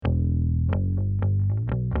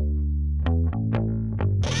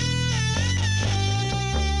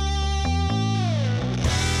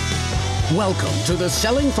Welcome to the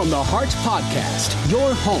Selling from the Heart podcast,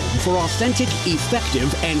 your home for authentic,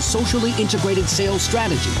 effective, and socially integrated sales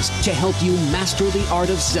strategies to help you master the art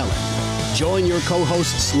of selling. Join your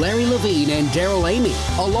co-hosts Larry Levine and Daryl Amy,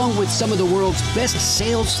 along with some of the world's best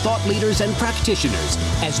sales thought leaders and practitioners,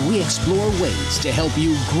 as we explore ways to help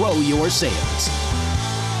you grow your sales.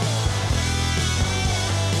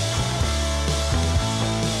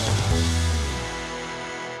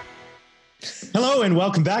 Hello and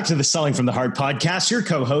welcome back to the Selling from the Heart podcast. Your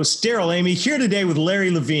co-host, Daryl Amy, here today with Larry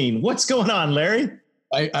Levine. What's going on, Larry?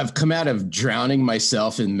 I've come out of drowning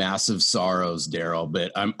myself in massive sorrows, Daryl,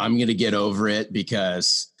 but I'm going to get over it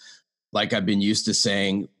because, like I've been used to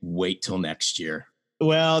saying, wait till next year.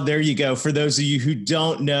 Well, there you go. For those of you who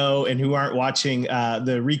don't know and who aren't watching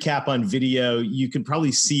the recap on video, you can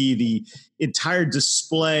probably see the entire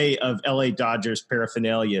display of LA Dodgers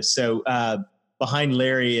paraphernalia. So, behind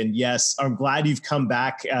Larry. And yes, I'm glad you've come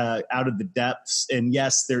back out of the depths. And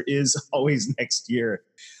yes, there is always next year.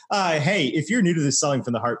 Hey, if you're new to the Selling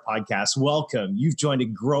from the Heart podcast, welcome. You've joined a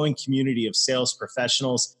growing community of sales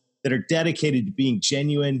professionals that are dedicated to being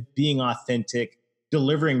genuine, being authentic,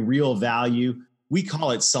 delivering real value. We call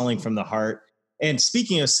it Selling from the Heart. And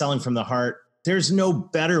speaking of selling from the heart, there's no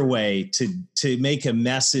better way to make a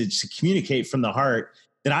message, to communicate from the heart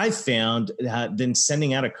that I've found than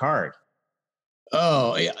sending out a card.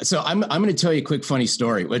 Oh, yeah. So I'm going to tell you a quick funny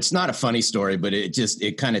story. Well, it's not a funny story, but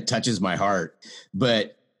it kind of touches my heart.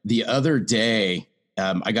 But the other day,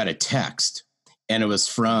 I got a text, and it was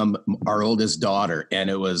from our oldest daughter. And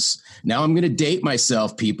it was, now I'm going to date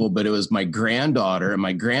myself, people, but it was my granddaughter. And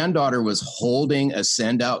my granddaughter was holding a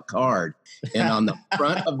send out card. And on the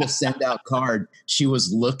front of the send out card, she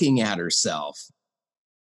was looking at herself.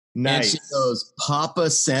 Nice. And she goes, Papa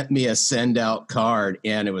sent me a send out card,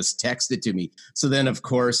 and it was texted to me. So then, of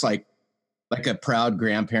course, like a proud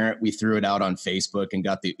grandparent, we threw it out on Facebook and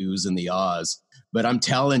got the oohs and the ahs. But I'm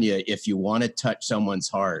telling you, if you want to touch someone's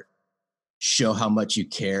heart, show how much you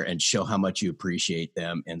care and show how much you appreciate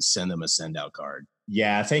them and send them a send out card.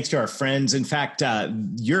 Yeah, thanks to our friends. In fact,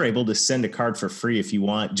 you're able to send a card for free if you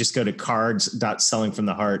want. Just go to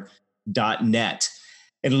cards.sellingfromtheheart.net.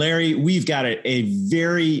 And Larry, we've got a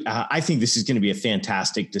very, I think this is going to be a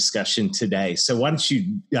fantastic discussion today. So why don't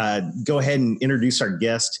you go ahead and introduce our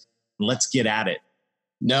guest and let's get at it.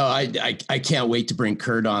 No, I can't wait to bring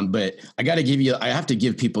Curt on, but I have to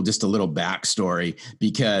give people just a little backstory,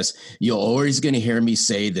 because you're always going to hear me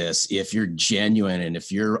say this. If you're genuine and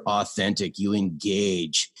if you're authentic, you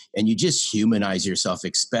engage and you just humanize yourself,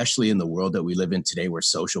 especially in the world that we live in today where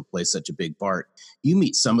social plays such a big part. You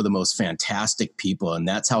meet some of the most fantastic people. And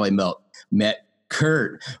that's how I met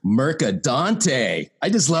Curt Mercadante. I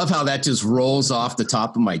just love how that just rolls off the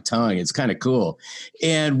top of my tongue. It's kind of cool.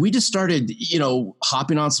 And we just started,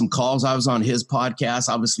 hopping on some calls. I was on his podcast.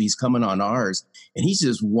 Obviously, he's coming on ours. And he's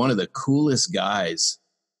just one of the coolest guys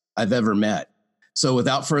I've ever met. So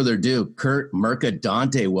without further ado, Curt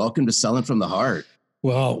Mercadante, welcome to Selling from the Heart.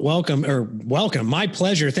 Well, welcome. My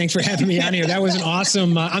pleasure. Thanks for having me on here. That was an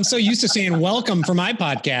awesome, I'm so used to saying welcome for my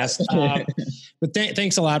podcast. But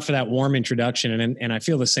thanks a lot for that warm introduction. And I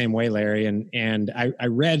feel the same way, Larry. And I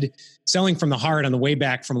read Selling from the Heart on the way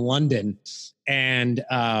back from London. And,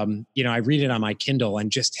 I read it on my Kindle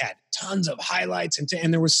and just had tons of highlights.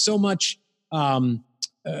 And there was so much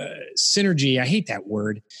synergy. I hate that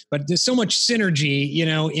word, but there's so much synergy,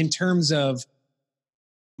 in terms of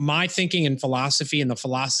my thinking and philosophy and the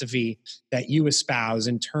philosophy that you espouse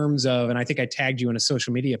in terms of, and I think I tagged you in a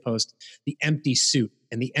social media post, the empty suit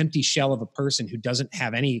and the empty shell of a person who doesn't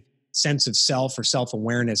have any sense of self or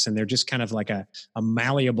self-awareness. And they're just kind of like a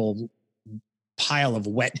malleable pile of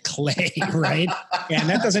wet clay, right? And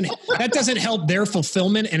that doesn't help their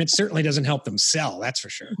fulfillment, and it certainly doesn't help them sell. That's for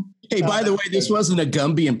sure. Hey, by the way, this wasn't a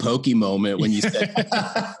Gumby and Pokey moment when you said,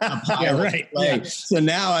 yeah, right. Yeah. So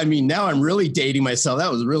now I'm really dating myself. That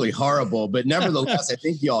was really horrible, but nevertheless, I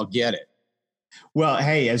think y'all get it. Well,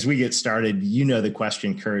 hey, as we get started, the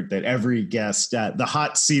question, Curt, that every guest, the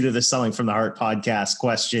hot seat of the Selling from the Heart podcast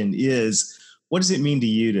question is, what does it mean to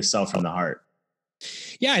you to sell from the heart?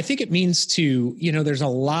 Yeah, I think it means to, there's a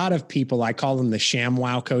lot of people, I call them the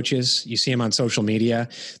ShamWow coaches. You see them on social media.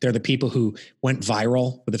 They're the people who went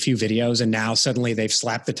viral with a few videos, and now suddenly they've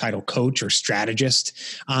slapped the title coach or strategist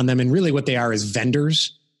on them. And really what they are is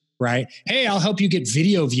vendors, right? Hey, I'll help you get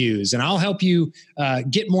video views, and I'll help you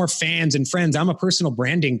get more fans and friends. I'm a personal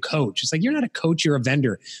branding coach. It's like, you're not a coach, you're a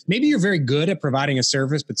vendor. Maybe you're very good at providing a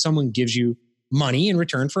service, but someone gives you money in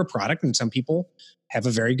return for a product, and some people have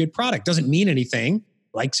a very good product. Doesn't mean anything.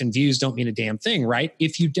 Likes and views don't mean a damn thing, right?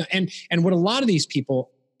 If you do, and what a lot of these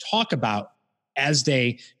people talk about as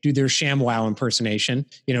they do their ShamWow impersonation.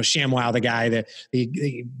 You know, ShamWow, the guy,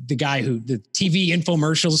 the guy who the TV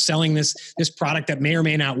infomercials selling this product that may or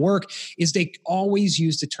may not work, is they always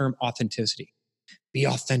use the term authenticity. Be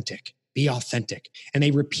authentic, be authentic. And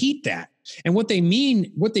they repeat that. And what they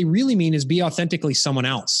really mean is be authentically someone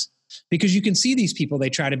else. Because you can see these people, they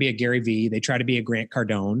try to be a Gary Vee, they try to be a Grant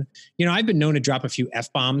Cardone. You know, I've been known to drop a few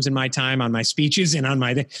F-bombs in my time on my speeches and on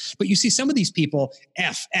my thing. But you see some of these people,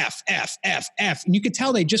 F. And you could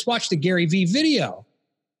tell they just watched the Gary Vee video.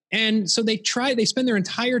 And so they spend their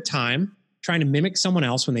entire time trying to mimic someone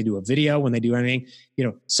else when they do a video, when they do anything. You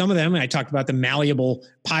know, some of them, I talked about the malleable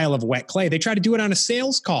pile of wet clay. They try to do it on a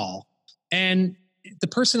sales call. And the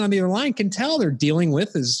person on the other line can tell they're dealing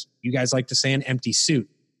with, as you guys like to say, an empty suit.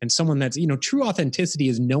 And someone that's, you know, true authenticity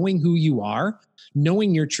is knowing who you are,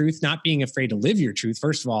 knowing your truth, not being afraid to live your truth,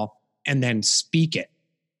 first of all, and then speak it.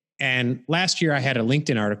 And last year I had a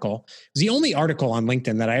LinkedIn article. It was the only article on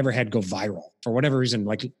LinkedIn that I ever had go viral. For whatever reason,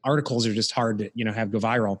 like articles are just hard to, you know, have go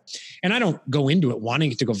viral. And I don't go into it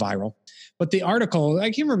wanting it to go viral. But the article, I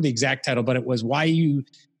can't remember the exact title, but it was why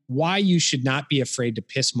you should not be afraid to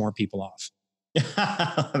piss more people off.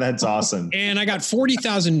 That's awesome. And I got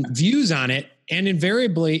 40,000 views on it. And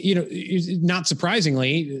invariably, you know, not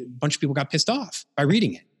surprisingly, a bunch of people got pissed off by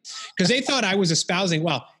reading it because they thought I was espousing,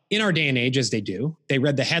 well, in our day and age, as they do, they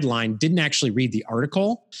read the headline, didn't actually read the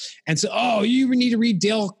article. And so, oh, you need to read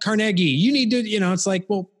Dale Carnegie. You need to, you know, it's like,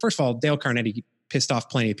 well, first of all, Dale Carnegie pissed off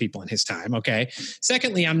plenty of people in his time. Okay.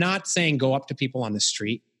 Secondly, I'm not saying go up to people on the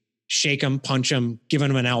street, shake them, punch them, give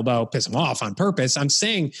them an elbow, piss them off on purpose. I'm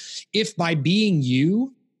saying if by being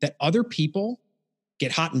you that other people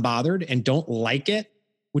get hot and bothered and don't like it,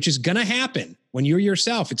 which is going to happen when you're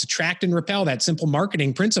yourself. It's attract and repel, that simple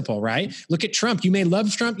marketing principle, right? Look at Trump. You may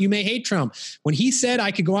love Trump. You may hate Trump. When he said I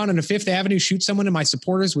could go out on a Fifth Avenue, shoot someone and my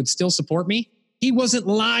supporters would still support me, he wasn't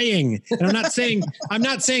lying. And I'm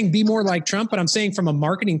not saying be more like Trump, but I'm saying from a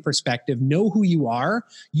marketing perspective, know who you are.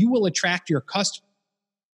 You will attract your customers.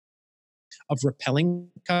 Of repelling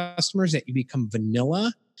customers, that you become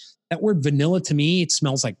vanilla. That word vanilla to me, it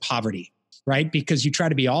smells like poverty. Right? Because you try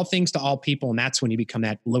to be all things to all people. And that's when you become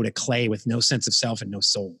that load of clay with no sense of self and no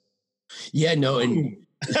soul. Yeah, no. And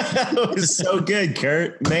that was so good,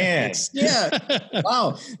 Curt, man. Yeah.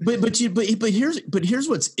 Wow. But here's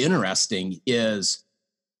what's interesting is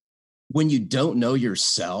when you don't know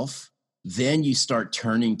yourself, then you start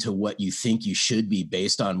turning to what you think you should be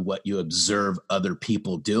based on what you observe other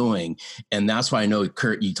people doing. And that's why I know,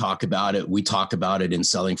 Curt, you talk about it. We talk about it in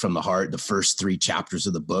Selling from the Heart. The first 3 chapters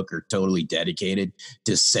of the book are totally dedicated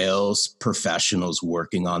to sales professionals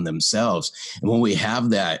working on themselves. And when we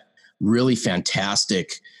have that really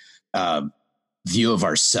fantastic view of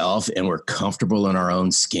ourselves and we're comfortable in our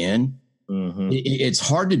own skin, it's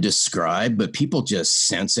hard to describe, but people just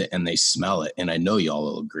sense it and they smell it. And I know y'all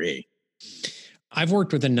will agree. I've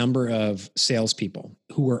worked with a number of salespeople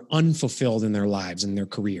who were unfulfilled in their lives and their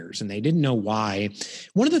careers, and they didn't know why.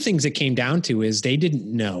 One of the things it came down to is they didn't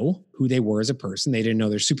know who they were as a person. They didn't know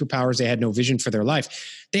their superpowers. They had no vision for their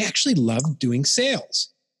life. They actually loved doing sales,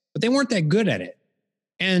 but they weren't that good at it.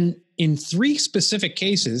 And in 3 specific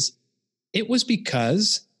cases, it was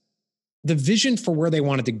because the vision for where they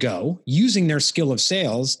wanted to go using their skill of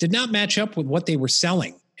sales did not match up with what they were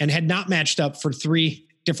selling and had not matched up for 3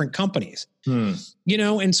 different companies. You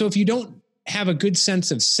know, and so if you don't have a good sense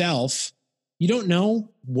of self, you don't know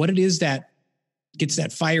what it is that gets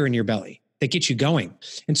that fire in your belly that gets you going.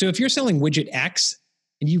 And so if you're selling widget X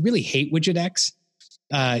and you really hate widget X,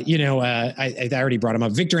 I already brought him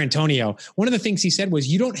up, Victor Antonio. One of the things he said was,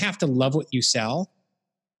 you don't have to love what you sell,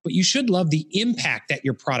 but you should love the impact that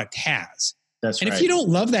your product has. That's right. And if you don't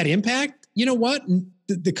love that impact, you know what?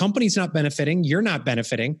 The company's not benefiting. You're not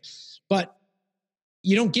benefiting, but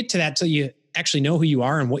you don't get to that till you actually know who you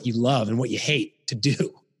are and what you love and what you hate to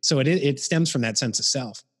do. So it stems from that sense of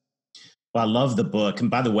self. Well, I love the book. And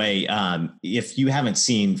by the way, if you haven't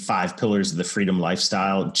seen 5 Pillars of the Freedom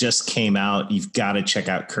Lifestyle, just came out, you've got to check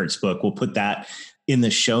out Curt's book. We'll put that in the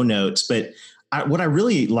show notes. But what I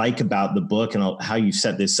really like about the book and how you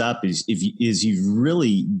set this up is you've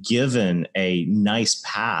really given a nice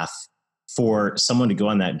path for someone to go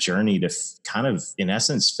on that journey to kind of, in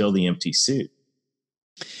essence, fill the empty suit.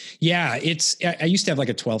 Yeah, I used to have like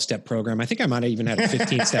a 12-step program. I think I might have even had a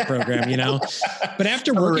 15-step program, you know, but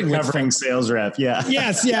after working with recovering sales rep. Yeah.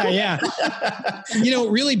 Yes. Yeah. You know,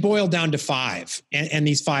 it really boiled down to 5 and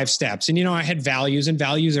these 5 steps. And, you know, I had values, and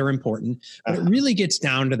values are important, but it really gets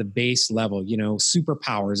down to the base level, you know,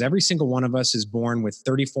 superpowers. Every single one of us is born with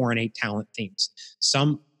 34 innate talent themes.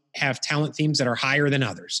 Some have talent themes that are higher than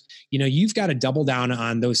others. You've got to double down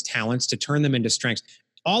on those talents to turn them into strengths.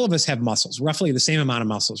 All of us have muscles, roughly the same amount of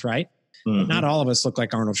muscles, right? But not all of us look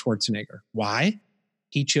like Arnold Schwarzenegger. Why?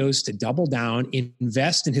 He chose to double down,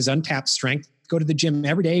 invest in his untapped strength, go to the gym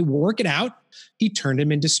every day, work it out. He turned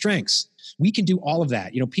them into strengths. We can do all of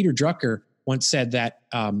that. Peter Drucker once said that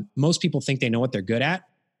most people think they know what they're good at,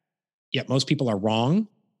 yet most people are wrong.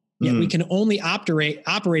 Yet we can only operate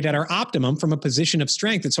at our optimum from a position of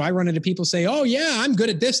strength. And so I run into people say, oh yeah, I'm good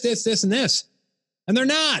at this, and this. And they're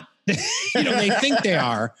not. They think they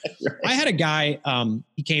are. Right. I had a guy,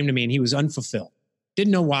 he came to me and he was unfulfilled.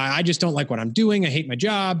 Didn't know why. I just don't like what I'm doing. I hate my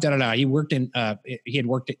job. He worked he had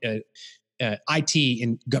worked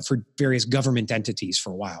IT for various government entities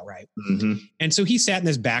for a while. Right. Mm-hmm. And so he sat in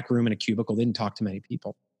this back room in a cubicle, didn't talk to many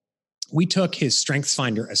people. We took his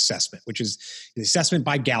StrengthsFinder assessment, which is the assessment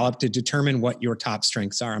by Gallup to determine what your top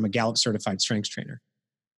strengths are. I'm a Gallup certified strengths trainer.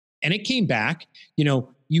 And it came back,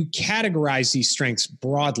 you categorize these strengths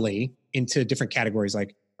broadly into different categories.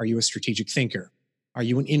 Like, are you a strategic thinker? Are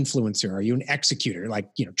you an influencer? Are you an executor? Like,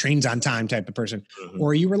 trains on time type of person,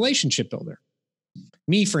 or are you a relationship builder?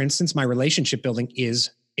 Me, for instance, my relationship building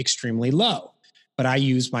is extremely low, but I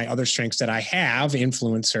use my other strengths that I have,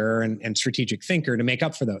 influencer and strategic thinker, to make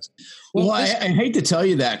up for those. Well, I hate to tell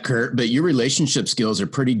you that, Curt, but your relationship skills are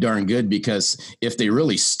pretty darn good, because if they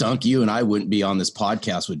really stunk, you and I wouldn't be on this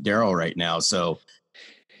podcast with Daryl right now. So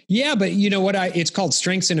yeah, but you know what? It's called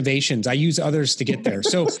strengths innovations. I use others to get there.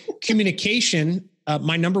 So communication,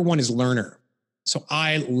 my number one is learner. So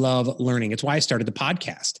I love learning. It's why I started the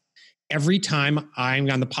podcast. Every time I'm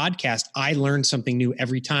on the podcast, I learn something new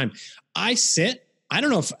every time. I don't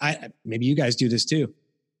know if maybe you guys do this too.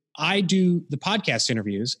 I do the podcast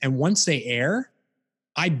interviews, and once they air,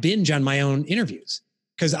 I binge on my own interviews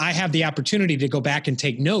because I have the opportunity to go back and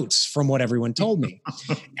take notes from what everyone told me.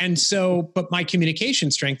 And so, but my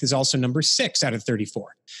communication strength is also number 6 out of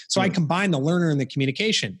 34. So I combine the learner and the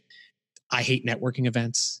communication. I hate networking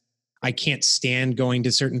events. I can't stand going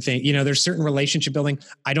to certain things. There's certain relationship building.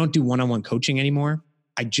 I don't do one-on-one coaching anymore.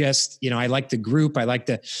 I just, I like the group.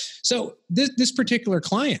 So this particular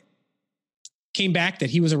client came back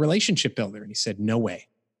that he was a relationship builder, and he said, no way.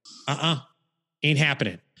 Ain't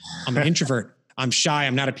happening. I'm an introvert. I'm shy.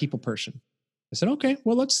 I'm not a people person. I said, okay,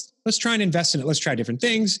 well, let's try and invest in it. Let's try different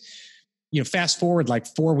things. Fast forward like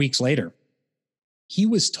 4 weeks later, he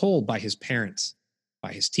was told by his parents,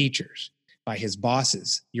 by his teachers, by his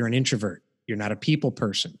bosses, you're an introvert. You're not a people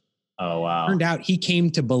person. Oh, wow. Turned out he came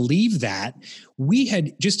to believe that. We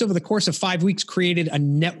had just over the course of 5 weeks created a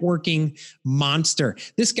networking monster.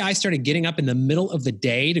 This guy started getting up in the middle of the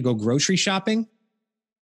day to go grocery shopping,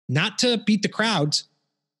 not to beat the crowds,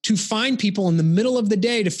 to find people in the middle of the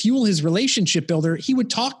day to fuel his relationship builder. He would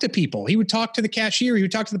talk to people. He would talk to the cashier. He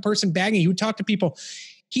would talk to the person bagging. He would talk to people.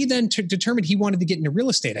 He then determined he wanted to get into real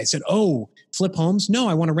estate. I said, oh, flip homes? No,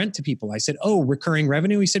 I want to rent to people. I said, oh, recurring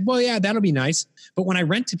revenue? He said, well, yeah, that'll be nice. But when I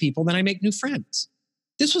rent to people, then I make new friends.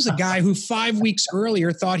 This was a guy who 5 weeks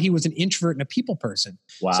earlier thought he was an introvert and a people person.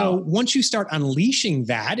 Wow. So once you start unleashing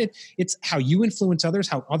that, it's how you influence others,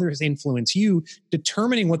 how others influence you.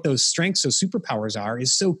 Determining what those strengths, those superpowers are,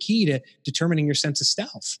 is so key to determining your sense of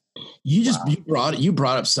self. You brought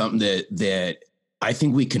up something that I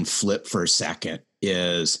think we can flip for a second.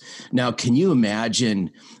 Is now, can you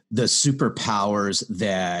imagine the superpowers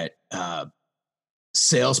that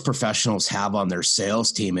sales professionals have on their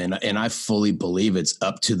sales team? And I fully believe it's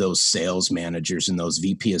up to those sales managers and those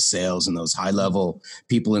VP of sales and those high level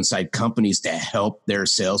people inside companies to help their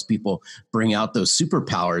salespeople bring out those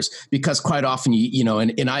superpowers. Because quite often,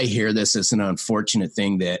 and I hear this as an unfortunate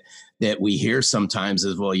thing that we hear sometimes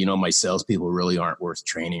is, well, my salespeople really aren't worth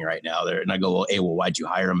training right now. And I go, well, hey, why'd you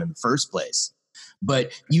hire them in the first place?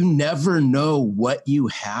 But you never know what you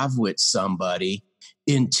have with somebody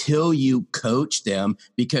until you coach them,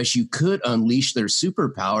 because you could unleash their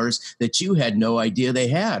superpowers that you had no idea they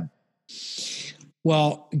had.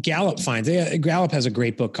 Well, Gallup has a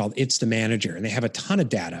great book called It's the Manager, and they have a ton of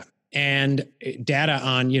data on,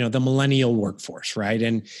 the millennial workforce, right?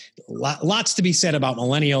 And lots to be said about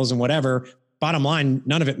millennials and whatever. Bottom line,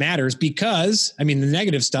 none of it matters because, the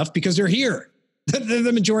negative stuff, because they're here. They're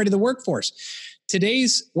the majority of the workforce.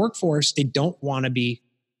 Today's workforce, they don't want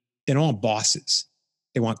bosses.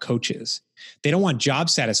 They want coaches. They don't want job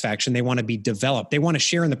satisfaction. They want to be developed. They want to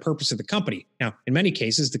share in the purpose of the company. Now, in many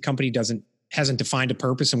cases, the company hasn't defined a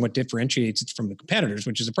purpose and what differentiates it from the competitors,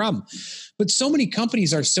 which is a problem. But so many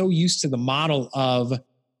companies are so used to the model of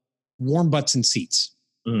warm butts and seats.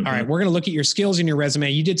 Mm-hmm. All right, we're going to look at your skills in your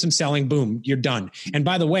resume. You did some selling, boom, you're done. And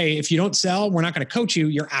by the way, if you don't sell, we're not going to coach you,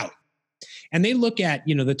 you're out. And they look at,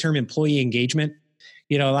 the term employee engagement.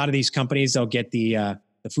 A lot of these companies, they'll get the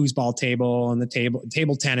foosball table and the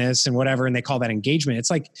table tennis and whatever, and they call that engagement. It's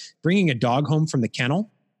like bringing a dog home from the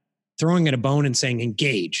kennel, throwing it a bone and saying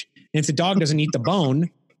engage. And if the dog doesn't eat the bone,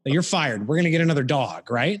 you're fired. We're going to get another dog,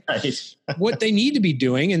 right? What they need to be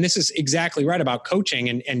doing, and this is exactly right about coaching,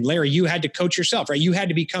 and Larry, you had to coach yourself, right? You had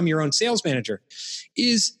to become your own sales manager,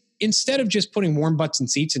 is instead of just putting warm butts in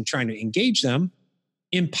seats and trying to engage them,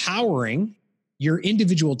 empowering your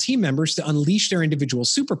individual team members to unleash their individual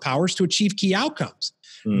superpowers to achieve key outcomes.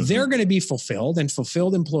 Mm-hmm. They're going to be fulfilled, and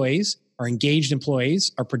fulfilled employees are engaged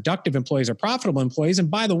employees, are productive employees, are profitable employees. And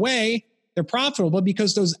by the way, they're profitable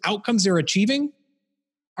because those outcomes they're achieving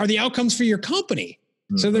are the outcomes for your company.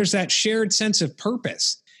 Mm-hmm. So there's that shared sense of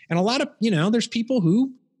purpose. And a lot of, there's people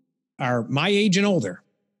who are my age and older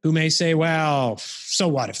who may say, well, so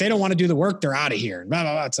what? If they don't want to do the work, they're out of here. Blah,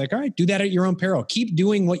 blah, blah. It's like, all right, do that at your own peril. Keep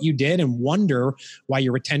doing what you did and wonder why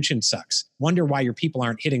your retention sucks. Wonder why your people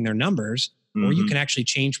aren't hitting their numbers, mm-hmm. or you can actually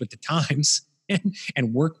change with the times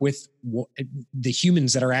and work with the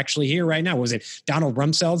humans that are actually here right now. Was it Donald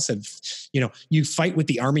Rumsfeld said, you fight with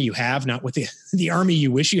the army you have, not with the army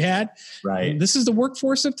you wish you had. Right. This is the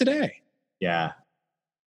workforce of today. Yeah.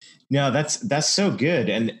 No, that's so good.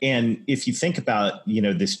 And if you think about,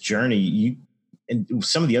 this journey, and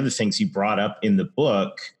some of the other things you brought up in the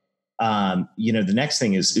book, the next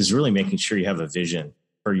thing is really making sure you have a vision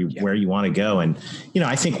for you, where you want to go. And,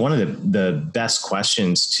 I think one of the best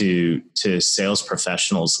questions to sales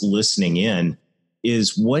professionals listening in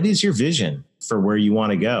is, what is your vision for where you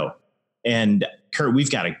want to go? And Curt,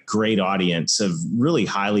 we've got a great audience of really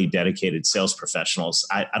highly dedicated sales professionals.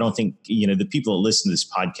 I don't think, the people that listen to this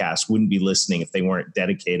podcast wouldn't be listening if they weren't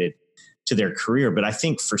dedicated to their career. But I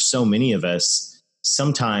think for so many of us,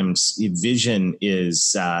 sometimes vision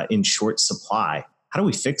is in short supply. How do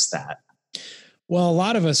we fix that? Well, a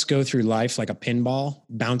lot of us go through life like a pinball,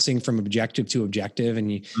 bouncing from objective to objective.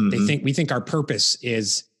 And mm-hmm. we think our purpose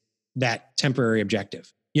is that temporary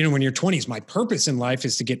objective. When you're 20s, my purpose in life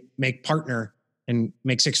is to make partner and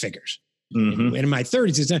make six figures. Mm-hmm. And in my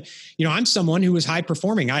 30s, I'm someone who was high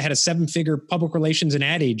performing. I had a 7-figure public relations and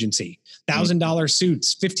ad agency, $1,000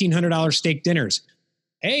 suits, $1,500 steak dinners.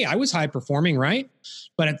 Hey, I was high performing, right?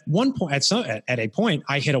 But at one point, at a point,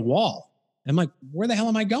 I hit a wall. I'm like, where the hell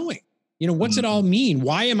am I going? What's it all mean?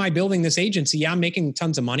 Why am I building this agency? Yeah, I'm making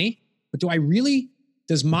tons of money, but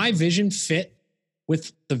does my vision fit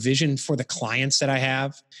with the vision for the clients that I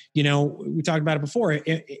have? We talked about it before.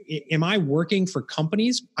 Am I working for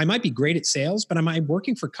companies? I might be great at sales, but am I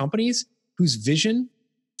working for companies whose vision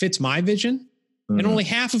fits my vision? Mm-hmm. And only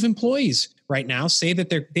half of employees right now say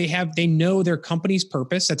that they know their company's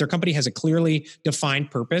purpose, that their company has a clearly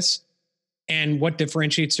defined purpose, and what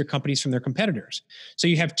differentiates their companies from their competitors. So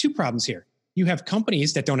you have two problems here. You have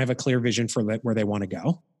companies that don't have a clear vision for where they want to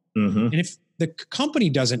go. Mm-hmm. And if the company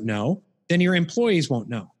doesn't know, then your employees won't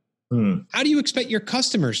know. Mm. How do you expect your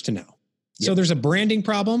customers to know? Yep. So there's a branding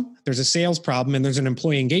problem, there's a sales problem, and there's an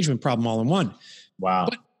employee engagement problem all in one. Wow.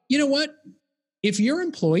 But you know what? If your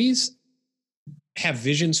employees have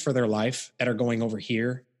visions for their life that are going over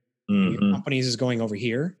here, mm-hmm. your companies is going over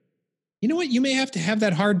here, you know what? You may have to have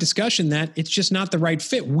that hard discussion that it's just not the right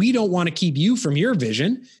fit. We don't want to keep you from your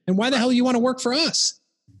vision. And why the hell do you want to work for us?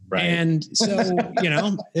 Right. And so, that's one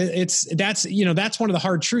of the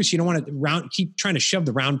hard truths. You don't want to keep trying to shove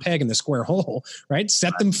the round peg in the square hole, right?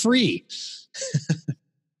 Set them free.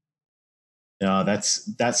 No, that's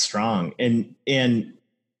strong. And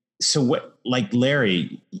so what, like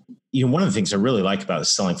Larry, one of the things I really like about the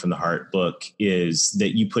Selling from the Heart book is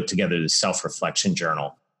that you put together the self-reflection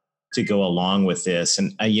journal to go along with this.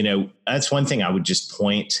 And, that's one thing I would just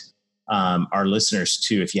point our listeners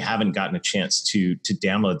to. If you haven't gotten a chance to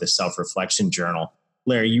download the self-reflection journal,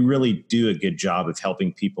 Larry, you really do a good job of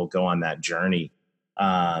helping people go on that journey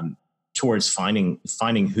towards finding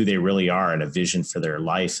who they really are and a vision for their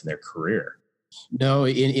life and their career. No,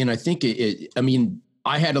 and I think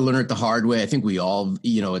I had to learn it the hard way. I think we all,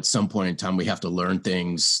 at some point in time, we have to learn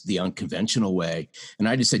things the unconventional way. And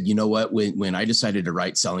I just said, you know what, when I decided to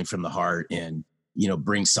write Selling from the Heart and,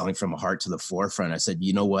 bring Selling from the Heart to the forefront, I said,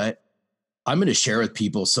 you know what, I'm going to share with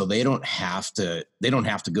people so they don't have to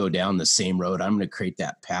go down the same road. I'm going to create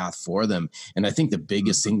that path for them. And I think the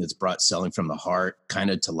biggest thing that's brought Selling from the Heart kind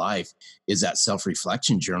of to life is that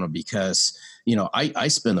self-reflection journal, because, I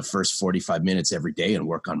spend the first 45 minutes every day and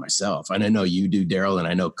work on myself. And I know you do, Daryl, and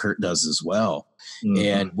I know Curt does as well. Mm-hmm.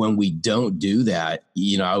 And when we don't do that,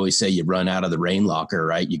 I always say you run out of the rain locker,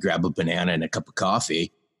 right? You grab a banana and a cup of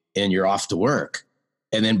coffee and you're off to work.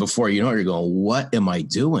 And then before you know it, you're going, what am I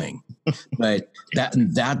doing? But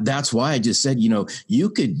that's why I just said, you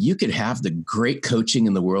could have the great coaching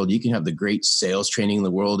in the world. You can have the great sales training in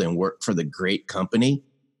the world and work for the great company.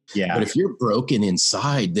 Yeah. But if you're broken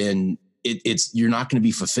inside, then you're not going to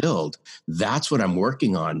be fulfilled. That's what I'm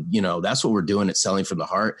working on. That's what we're doing at Selling from the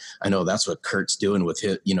Heart. I know that's what Curt's doing with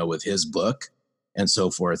his book and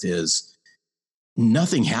so forth. Is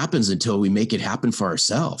nothing happens until we make it happen for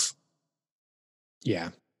ourselves. Yeah.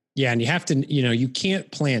 Yeah. And you have to, you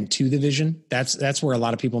can't plan to the vision. That's where a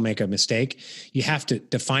lot of people make a mistake. You have to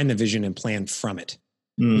define the vision and plan from it.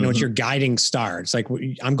 Mm-hmm. It's your guiding star. It's like,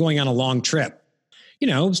 I'm going on a long trip.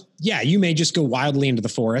 You may just go wildly into the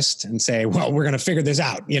forest and say, well, we're going to figure this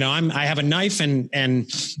out. I have a knife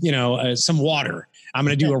and some water. I'm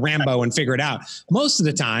going to do a Rambo and figure it out. Most of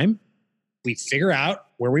the time we figure out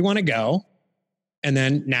where we want to go. And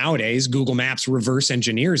then nowadays Google Maps reverse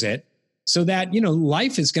engineers it so that,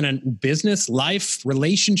 life is business, life,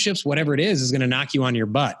 relationships, whatever it is going to knock you on your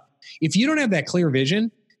butt. If you don't have that clear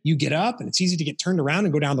vision, you get up and it's easy to get turned around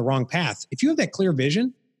and go down the wrong path. If you have that clear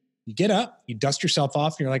vision, you get up, you dust yourself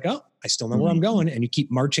off, and you're like, oh, I still know where I'm going. And you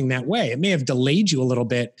keep marching that way. It may have delayed you a little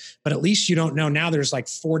bit, but at least you don't know now there's like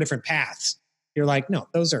 4 different paths. You're like, no,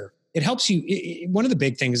 it helps you. One of the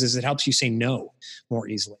big things is it helps you say no more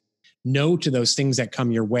easily. No to those things that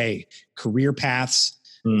come your way, career paths,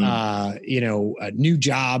 new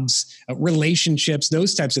jobs, relationships,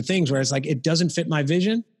 those types of things where it's like, it doesn't fit my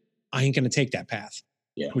vision. I ain't going to take that path.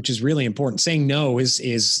 Yeah. Which is really important. Saying no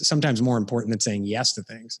is sometimes more important than saying yes to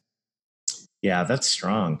things. Yeah, that's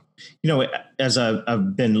strong. As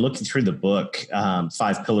I've been looking through the book, 5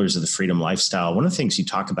 Pillars of the Freedom Lifestyle, one of the things you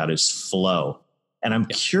talk about is flow. And I'm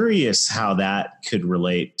curious how that could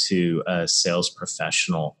relate to a sales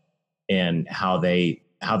professional and how they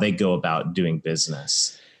go about doing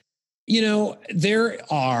business. There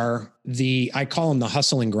are I call them the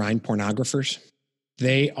hustle and grind pornographers.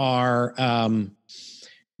 They are,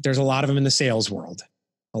 there's a lot of them in the sales world.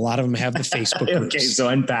 A lot of them have the Facebook groups. Okay, so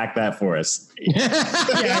unpack that for us.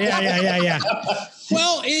 Yeah.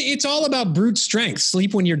 Well, it's all about brute strength.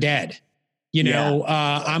 Sleep when you're dead.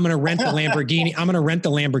 I'm going to rent the Lamborghini. I'm going to rent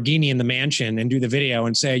the Lamborghini in the mansion and do the video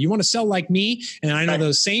and say, you want to sell like me? And I know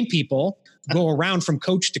those same people go around from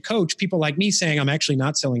coach to coach, people like me saying, I'm actually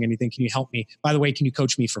not selling anything. Can you help me? By the way, can you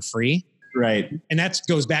coach me for free? Right. And that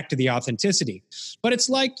goes back to the authenticity. But it's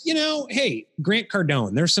like, hey, Grant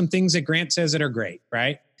Cardone, there's some things that Grant says that are great,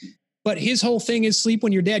 right? But his whole thing is sleep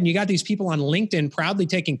when you're dead. And you got these people on LinkedIn proudly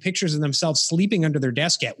taking pictures of themselves sleeping under their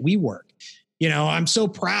desk at WeWork. I'm so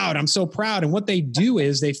proud. And what they do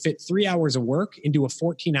is they fit 3 hours of work into a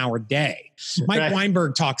 14-hour day. Mike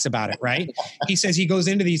Weinberg talks about it, right? He says he goes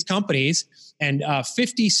into these companies and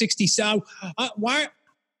 50, 60, why?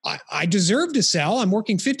 I deserve to sell. I'm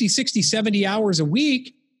working 50, 60, 70 hours a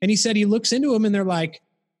week. And he said he looks into them and they're like,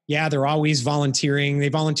 yeah, they're always volunteering. They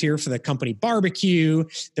volunteer for the company barbecue.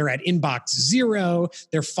 They're at inbox 0.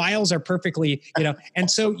 Their files are perfectly, and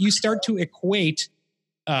so you start to equate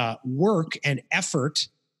work and effort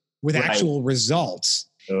with actual results.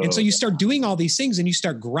 And so you start doing all these things and you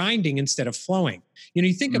start grinding instead of flowing.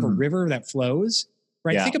 You think of a river that flows,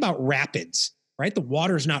 right? Yeah. Think about rapids. Right? The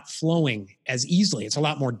water's not flowing as easily. It's a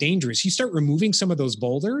lot more dangerous. You start removing some of those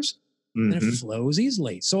boulders and it flows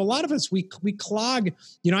easily. So a lot of us, we clog,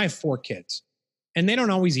 I have 4 kids and they don't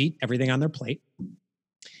always eat everything on their plate.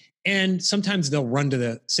 And sometimes they'll run to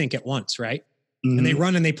the sink at once, right? And they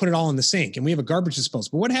run and they put it all in the sink and we have a garbage disposal.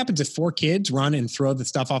 But what happens if 4 kids run and throw the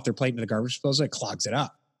stuff off their plate into the garbage disposal? It clogs it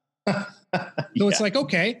up. So it's like,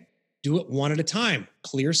 okay, do it one at a time.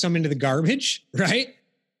 Clear some into the garbage, right?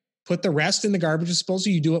 Put the rest in the garbage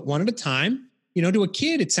disposal. You do it one at a time. To a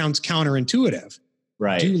kid, it sounds counterintuitive.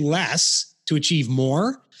 Right. Do less to achieve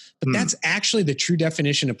more. But that's actually the true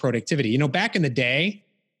definition of productivity. Back in the day,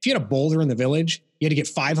 if you had a boulder in the village, you had to get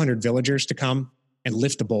 500 villagers to come and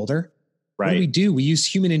lift the boulder. Right. What do? We use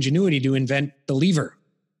human ingenuity to invent the lever.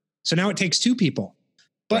 So now it takes 2 people.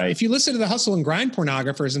 But if you listen to the hustle and grind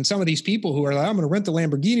pornographers and some of these people who are like, I'm going to rent the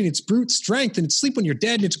Lamborghini and it's brute strength and it's sleep when you're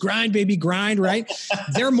dead and it's grind, baby, grind, right?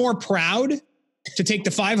 They're more proud to take the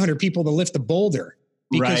 500 people to lift the boulder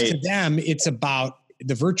because to them, it's about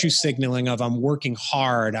the virtue signaling of I'm working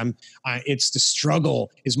hard. It's the struggle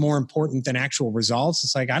is more important than actual results.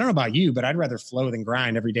 It's like, I don't know about you, but I'd rather flow than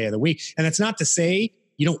grind every day of the week. And that's not to say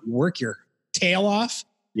you don't work your tail off.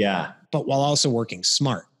 Yeah. But while also working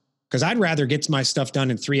smart. Because I'd rather get my stuff done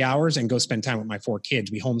in 3 hours and go spend time with my 4 kids.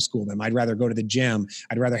 We homeschool them. I'd rather go to the gym.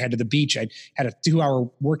 I'd rather head to the beach. I had a 2-hour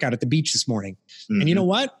workout at the beach this morning. And you know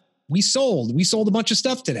what? We sold a bunch of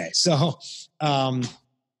stuff today. So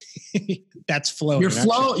That's flowing.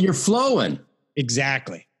 You're flowing.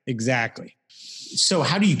 Exactly. So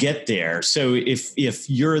how do you get there? So if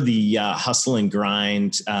you're the hustle and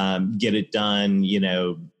grind, get it done,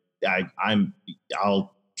 I've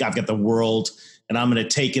got the world and I'm going to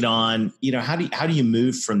take it on. How do you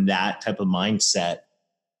move from that type of mindset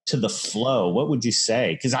to the flow? What would you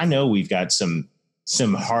say? Because I know we've got some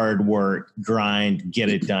hard work, grind, get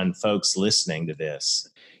it done folks listening to this.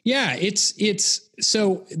 Yeah, it's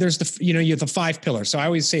so there's you have the 5 pillars. So I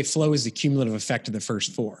always say flow is the cumulative effect of the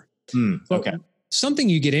first 4. Okay. Something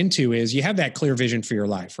you get into is you have that clear vision for your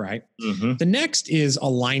life, right? Mm-hmm. The next is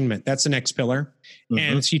alignment. That's the next pillar. Mm-hmm.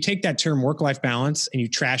 And so you take that term work-life balance and you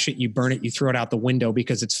trash it, you burn it, you throw it out the window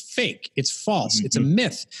because it's fake. It's false. Mm-hmm. It's a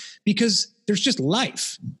myth because there's just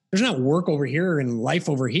life. There's not work over here and life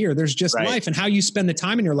over here. There's just life, and how you spend the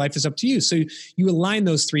time in your life is up to you. So you align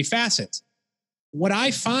those 3 facets. What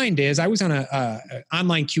I find is I was on a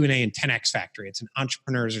online Q&A in 10X Factory. It's an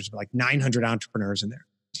entrepreneurs. There's like 900 entrepreneurs in there.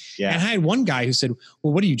 Yeah. And I had one guy who said,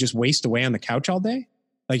 well, what do you just waste away on the couch all day?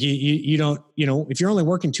 Like you don't, if you're only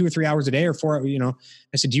working 2 or 3 hours a day or 4,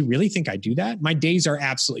 I said, do you really think I do that? My days are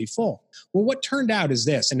absolutely full. Well, what turned out is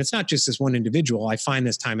this, and it's not just this one individual. I find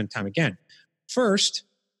this time and time again. First,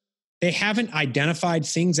 they haven't identified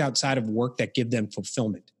things outside of work that give them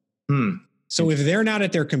fulfillment. So if they're not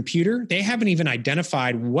at their computer, they haven't even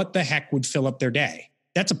identified what the heck would fill up their day.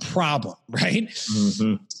 That's a problem, right?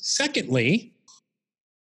 Mm-hmm. Secondly,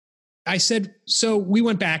 I said, so we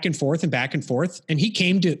went back and forth, and he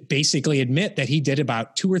came to basically admit that he did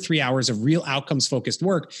about 2 or 3 hours of real outcomes focused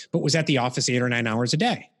work, but was at the office 8 or 9 hours a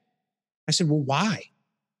day. I said, well, why?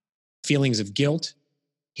 Feelings of guilt.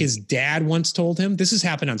 His dad once told him, this has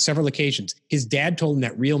happened on several occasions. His dad told him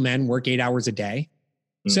that real men work 8 hours a day.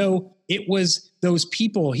 So it was those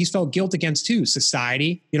people he's felt guilt against too.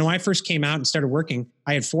 Society. When I first came out and started working,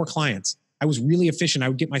 I had 4 clients. I was really efficient. I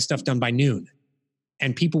would get my stuff done by noon.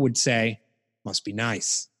 And people would say, must be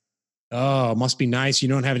nice. Oh, must be nice. You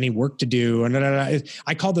don't have any work to do.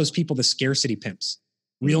 I call those people the scarcity pimps.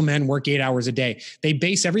 Real men work 8 hours a day. They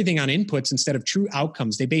base everything on inputs instead of true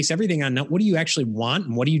outcomes. They base everything on what do you actually want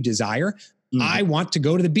and what do you desire? I want to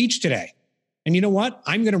go to the beach today. And you know what?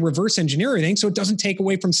 I'm going to reverse engineer everything so it doesn't take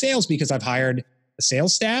away from sales because I've hired a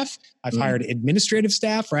sales staff. I've hired administrative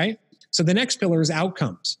staff, right? So the next pillar is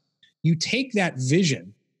outcomes. You take that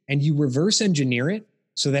vision and you reverse engineer it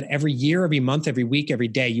so that every year, every month, every week, every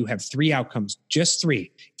day, you have 3 outcomes, just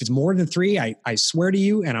 3. If it's more than 3, I swear to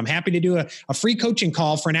you, and I'm happy to do a free coaching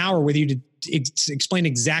call for an hour with you to explain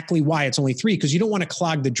exactly why it's only 3, because you don't want to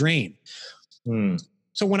clog the drain.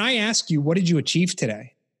 So when I ask you, what did you achieve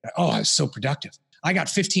today? Oh, I was so productive. I got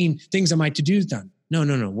 15 things on my to-dos done. No.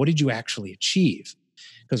 What did you actually achieve?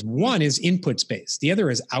 Because one is inputs based. The other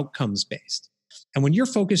is outcomes based. And when you're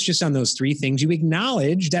focused just on those 3 things, you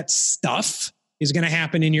acknowledge that stuff is going to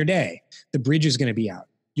happen in your day. The bridge is going to be out.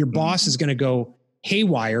 Your boss is going to go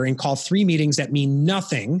haywire and call 3 meetings that mean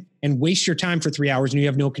nothing and waste your time for 3 hours and you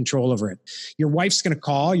have no control over it. Your wife's going to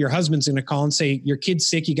call, your husband's going to call and say, your kid's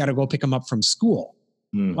sick, you got to go pick him up from school.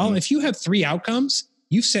 Well, if you have 3 outcomes,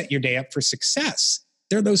 you've set your day up for success.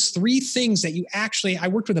 There are those 3 things that I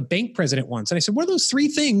worked with a bank president once and I said, what are those 3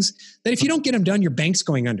 things that if you don't get them done, your bank's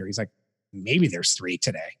going under? He's like, maybe there's 3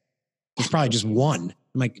 today. There's probably just 1.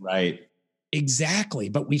 I'm like, right. Exactly.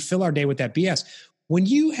 But we fill our day with that BS. When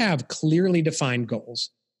you have clearly defined goals,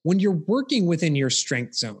 when you're working within your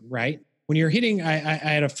strength zone, right? When you're hitting, I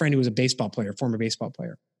had a friend who was a former baseball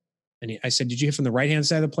player. And I said, did you hit from the right-hand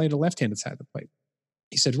side of the plate or the left-handed side of the plate?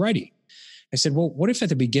 He said, righty. I said, well, what if at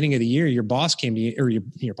the beginning of the year, your boss came to you, or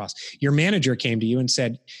your manager came to you and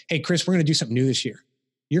said, hey, Chris, we're going to do something new this year.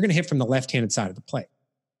 You're going to hit from the left-handed side of the plate.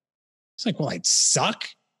 It's like, well, I'd suck.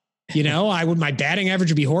 My batting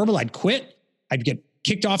average would be horrible. I'd quit. I'd get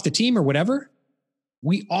kicked off the team or whatever.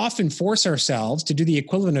 We often force ourselves to do the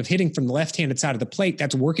equivalent of hitting from the left-handed side of the plate.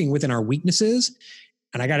 That's working within our weaknesses.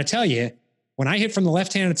 And I got to tell you, when I hit from the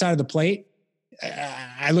left-handed side of the plate,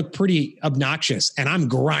 I look pretty obnoxious and I'm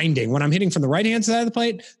grinding. When I'm hitting from the right-hand side of the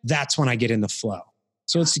plate, that's when I get in the flow.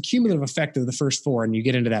 So it's the cumulative effect of the first 4 and you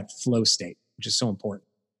get into that flow state, which is so important.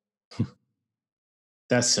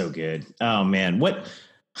 That's so good. Oh man.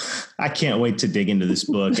 I can't wait to dig into this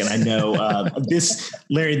book. And I know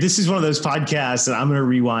Larry, this is one of those podcasts that I'm going to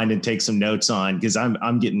rewind and take some notes on because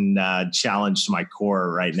I'm getting challenged to my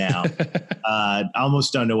core right now. I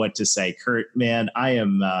almost don't know what to say. Curt, man,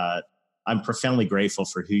 I'm profoundly grateful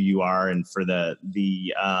for who you are and for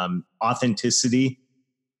the authenticity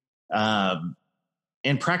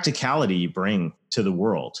and practicality you bring to the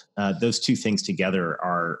world. Those two things together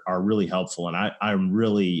are really helpful. And I'm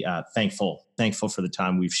really thankful for the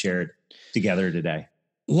time we've shared together today.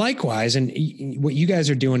 Likewise. And what you guys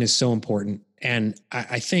are doing is so important. And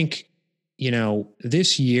I think,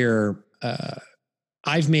 this year,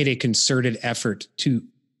 I've made a concerted effort to,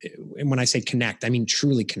 and when I say connect, I mean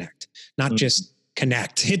truly connect, not just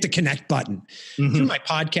connect, hit the connect button through my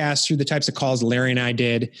podcast, through the types of calls Larry and I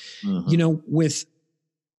did, with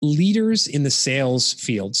leaders in the sales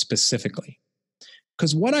field specifically.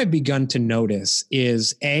 Because what I've begun to notice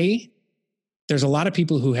is there's a lot of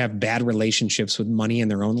people who have bad relationships with money in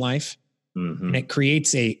their own life. And it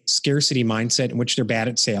creates a scarcity mindset in which they're bad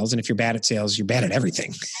at sales. And if you're bad at sales, you're bad at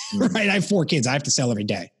everything, right? I have 4 kids. I have to sell every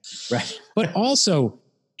day. Right. But also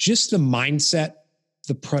just the mindset,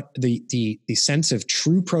 the sense of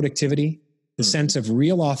true productivity, the sense of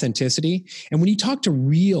real authenticity. And when you talk to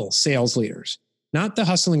real sales leaders, not the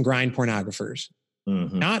hustle and grind pornographers,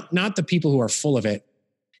 not the people who are full of it,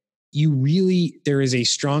 there is a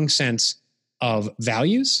strong sense of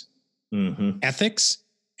values, ethics,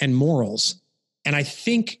 and morals. And I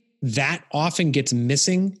think that often gets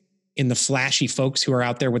missing in the flashy folks who are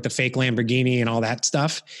out there with the fake Lamborghini and all that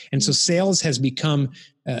stuff. And so sales has become,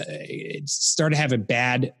 it's started to have a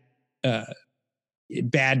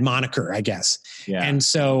bad moniker, I guess. Yeah. And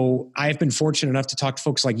so I've been fortunate enough to talk to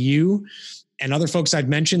folks like you and other folks I've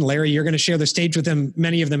mentioned. Larry, you're going to share the stage with them,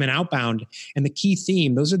 many of them in Outbound. And the key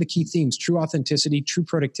theme, those are the key themes: true authenticity, true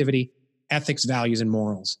productivity, ethics, values, and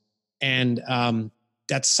morals. And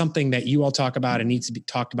that's something that you all talk about and needs to be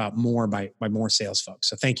talked about more by more sales folks.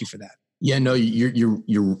 So thank you for that. Yeah, no,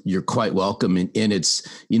 you're quite welcome. And it's,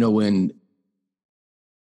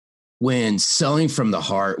 when selling from the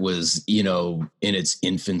heart was, in its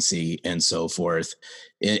infancy and so forth.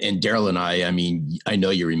 And Daryl and I mean, I know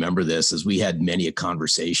you remember this, as we had many a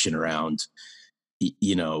conversation around,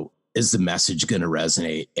 is the message going to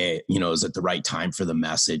resonate? Is it the right time for the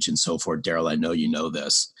message and so forth? Daryl, I know you know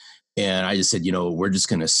this. And I just said, we're just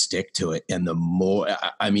going to stick to it. And the more,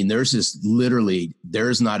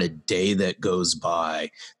 there's not a day that goes by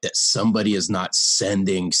that somebody is not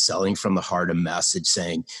selling from the heart a message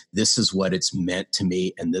saying, this is what it's meant to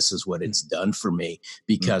me and this is what it's done for me.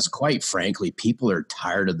 Because quite frankly, people are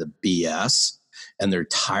tired of the BS and they're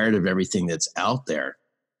tired of everything that's out there.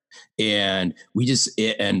 And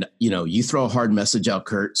you throw a hard message out,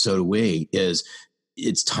 Curt, so do we,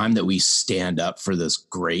 it's time that we stand up for this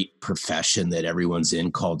great profession that everyone's in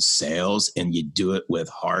called sales, and you do it with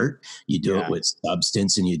heart, you do it with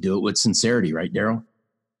substance, and you do it with sincerity, right, Daryl?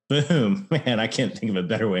 Boom, man! I can't think of a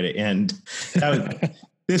better way to end.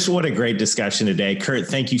 What a great discussion today, Curt.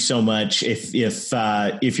 Thank you so much.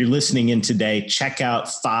 If you're listening in today, check out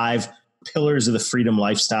 5 Pillars of the Freedom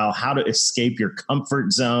Lifestyle: How to Escape Your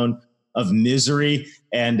Comfort Zone of Misery.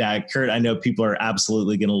 And Curt, I know people are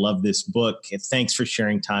absolutely going to love this book. Thanks for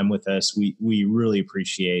sharing time with us. We really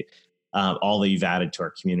appreciate all that you've added to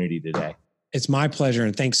our community today. It's my pleasure.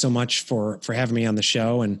 And thanks so much for having me on the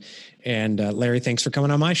show. And Larry, thanks for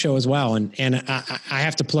coming on my show as well. And I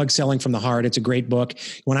have to plug Selling from the Heart. It's a great book.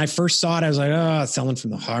 When I first saw it, I was like, Selling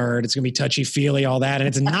from the Heart, it's going to be touchy feely, all that. And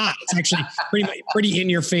it's not. It's actually pretty in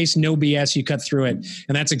your face, no BS. You cut through it.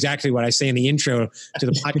 And that's exactly what I say in the intro to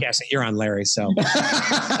the podcast that you're on, Larry. So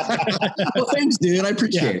well, thanks, dude. I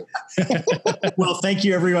appreciate it. Well, thank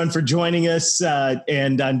you everyone for joining us.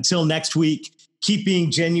 And until next week, keep being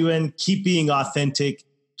genuine, keep being authentic,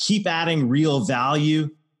 keep adding real value,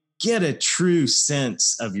 get a true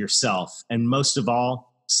sense of yourself, and most of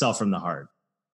all, sell from the heart.